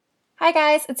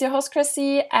Hi guys, it's your host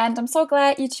Chrissy, and I'm so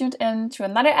glad you tuned in to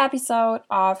another episode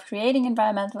of Creating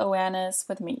Environmental Awareness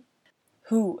with me.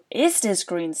 Who is this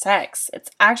green sex?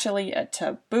 It's actually a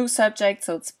taboo subject,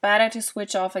 so it's better to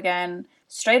switch off again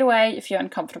straight away if you're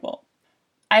uncomfortable.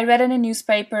 I read in a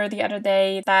newspaper the other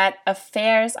day that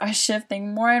affairs are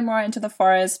shifting more and more into the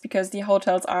forest because the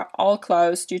hotels are all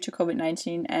closed due to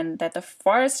COVID-19 and that the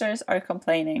foresters are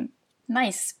complaining.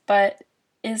 Nice, but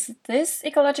is this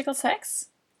ecological sex?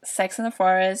 Sex in the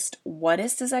forest. What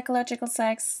is this ecological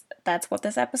sex? That's what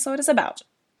this episode is about.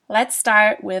 Let's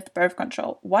start with birth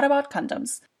control. What about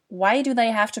condoms? Why do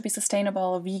they have to be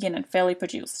sustainable, vegan, and fairly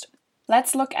produced?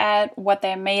 Let's look at what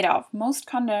they're made of. Most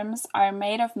condoms are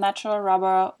made of natural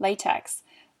rubber latex.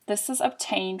 This is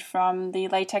obtained from the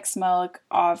latex milk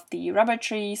of the rubber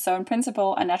tree, so in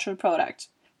principle, a natural product.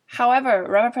 However,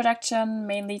 rubber production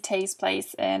mainly takes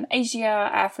place in Asia,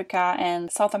 Africa, and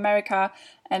South America,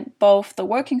 and both the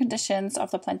working conditions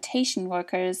of the plantation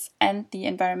workers and the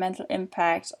environmental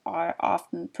impact are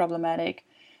often problematic.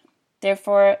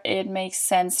 Therefore, it makes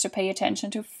sense to pay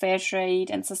attention to fair trade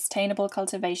and sustainable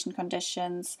cultivation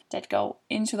conditions that go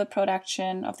into the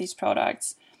production of these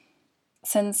products.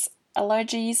 Since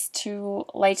allergies to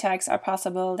latex are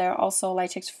possible, there are also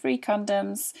latex-free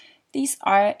condoms. These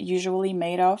are usually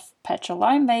made of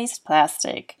petroleum-based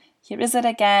plastic. Here is it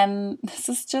again. This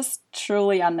is just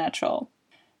truly unnatural.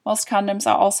 Most condoms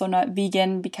are also not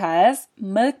vegan because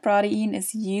milk protein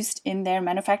is used in their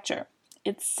manufacture.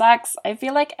 It sucks. I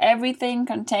feel like everything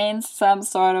contains some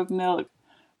sort of milk.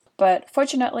 But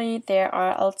fortunately, there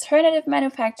are alternative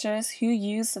manufacturers who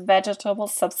use vegetable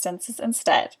substances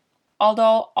instead.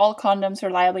 Although all condoms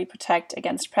reliably protect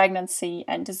against pregnancy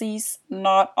and disease,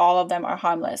 not all of them are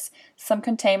harmless. Some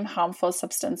contain harmful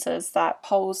substances that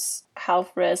pose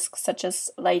health risks, such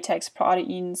as latex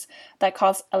proteins that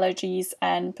cause allergies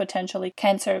and potentially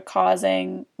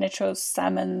cancer-causing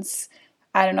nitrosamines.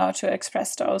 I don't know how to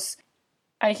express those.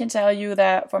 I can tell you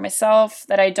that for myself,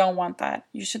 that I don't want that.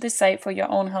 You should decide for your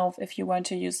own health if you want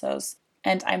to use those.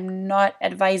 And I'm not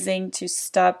advising to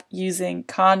stop using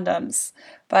condoms,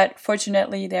 but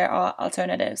fortunately there are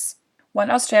alternatives.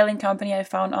 One Australian company I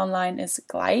found online is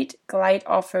Glide. Glide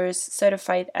offers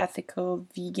certified ethical,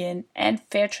 vegan, and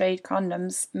fair trade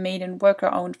condoms made in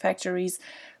worker-owned factories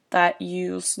that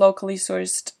use locally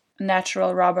sourced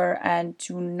natural rubber and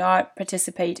do not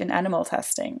participate in animal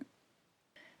testing.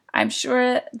 I'm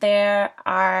sure there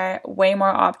are way more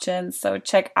options, so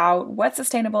check out what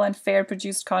sustainable and fair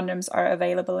produced condoms are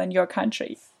available in your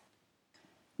country.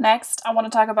 Next, I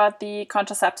want to talk about the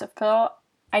contraceptive pill.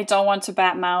 I don't want to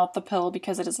badmouth the pill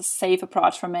because it is a safe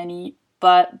approach for many,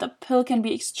 but the pill can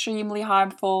be extremely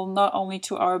harmful not only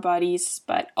to our bodies,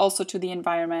 but also to the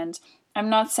environment. I'm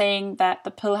not saying that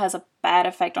the pill has a bad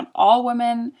effect on all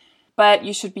women, but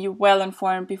you should be well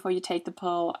informed before you take the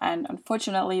pill, and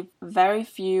unfortunately, very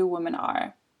few women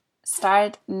are.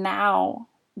 Start now.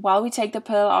 While we take the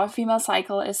pill, our female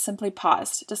cycle is simply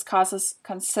paused. This causes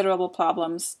considerable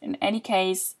problems. In any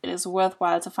case, it is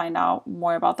worthwhile to find out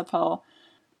more about the pill.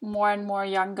 More and more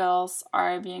young girls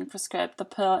are being prescribed the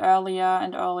pill earlier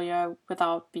and earlier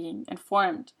without being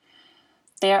informed.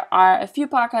 There are a few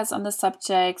podcasts on the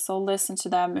subject, so listen to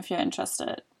them if you're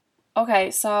interested.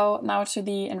 Okay, so now to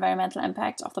the environmental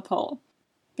impact of the pill.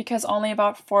 Because only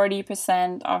about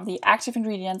 40% of the active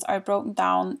ingredients are broken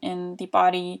down in the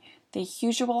body, the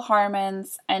usual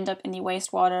hormones end up in the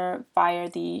wastewater via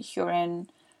the urine.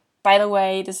 By the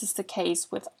way, this is the case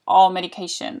with all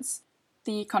medications.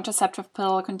 The contraceptive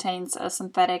pill contains a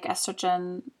synthetic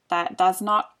estrogen that does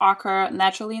not occur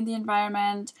naturally in the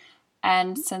environment.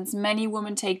 And since many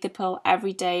women take the pill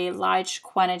every day, large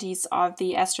quantities of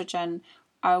the estrogen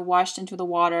are washed into the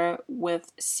water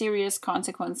with serious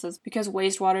consequences because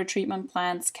wastewater treatment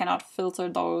plants cannot filter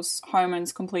those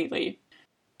hormones completely.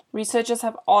 Researchers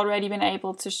have already been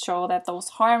able to show that those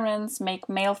hormones make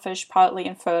male fish partly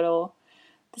infertile.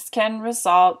 This can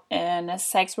result in a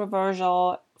sex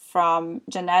reversal from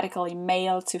genetically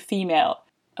male to female.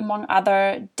 Among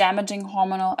other damaging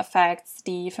hormonal effects,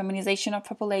 the feminization of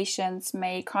populations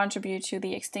may contribute to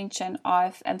the extinction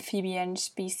of amphibian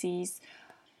species.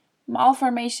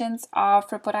 Malformations of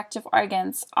reproductive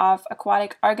organs of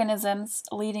aquatic organisms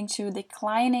leading to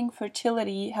declining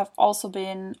fertility have also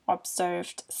been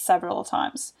observed several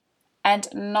times. And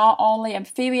not only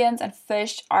amphibians and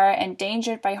fish are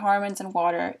endangered by hormones in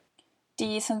water,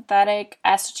 the synthetic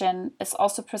estrogen is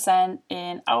also present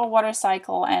in our water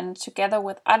cycle and together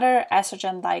with other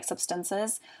estrogen-like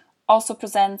substances also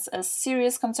presents a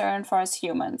serious concern for us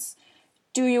humans.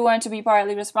 Do you want to be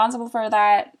partly responsible for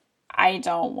that? I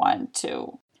don't want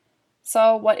to.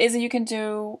 So what is it you can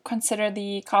do? Consider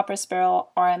the copper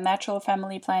spiral or natural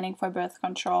family planning for birth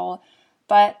control.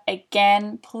 But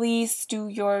again, please do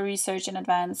your research in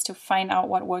advance to find out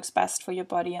what works best for your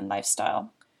body and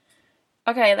lifestyle.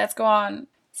 Okay, let's go on.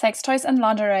 Sex toys and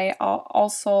lingerie are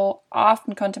also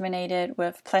often contaminated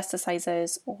with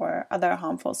pesticides or other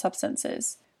harmful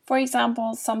substances. For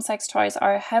example, some sex toys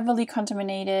are heavily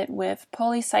contaminated with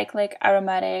polycyclic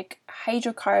aromatic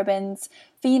hydrocarbons,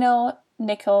 phenol,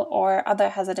 nickel, or other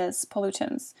hazardous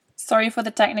pollutants. Sorry for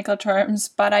the technical terms,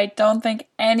 but I don't think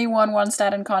anyone wants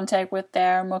that in contact with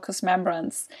their mucous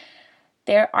membranes.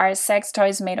 There are sex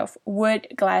toys made of wood,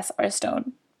 glass, or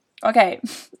stone. Okay,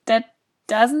 that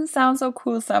doesn't sound so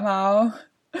cool somehow.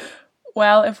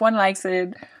 Well, if one likes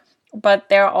it. But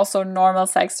there are also normal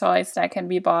sex toys that can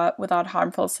be bought without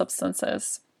harmful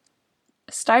substances.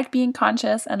 Start being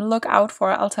conscious and look out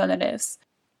for alternatives.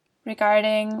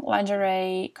 Regarding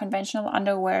lingerie, conventional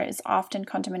underwear is often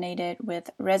contaminated with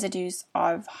residues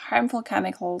of harmful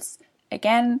chemicals.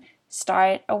 Again,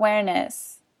 start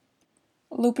awareness.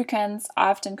 Lubricants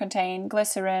often contain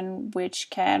glycerin, which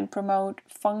can promote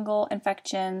fungal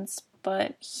infections,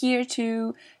 but here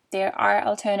too, there are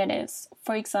alternatives.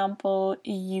 For example,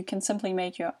 you can simply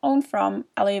make your own from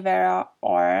aloe vera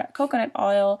or coconut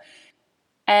oil.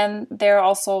 And there are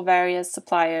also various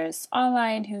suppliers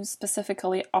online who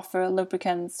specifically offer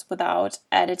lubricants without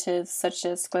additives such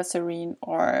as glycerine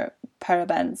or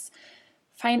parabens.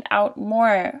 Find out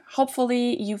more.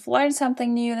 Hopefully, you've learned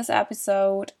something new this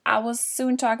episode. I will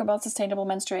soon talk about sustainable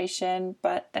menstruation,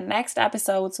 but the next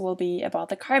episodes will be about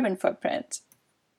the carbon footprint.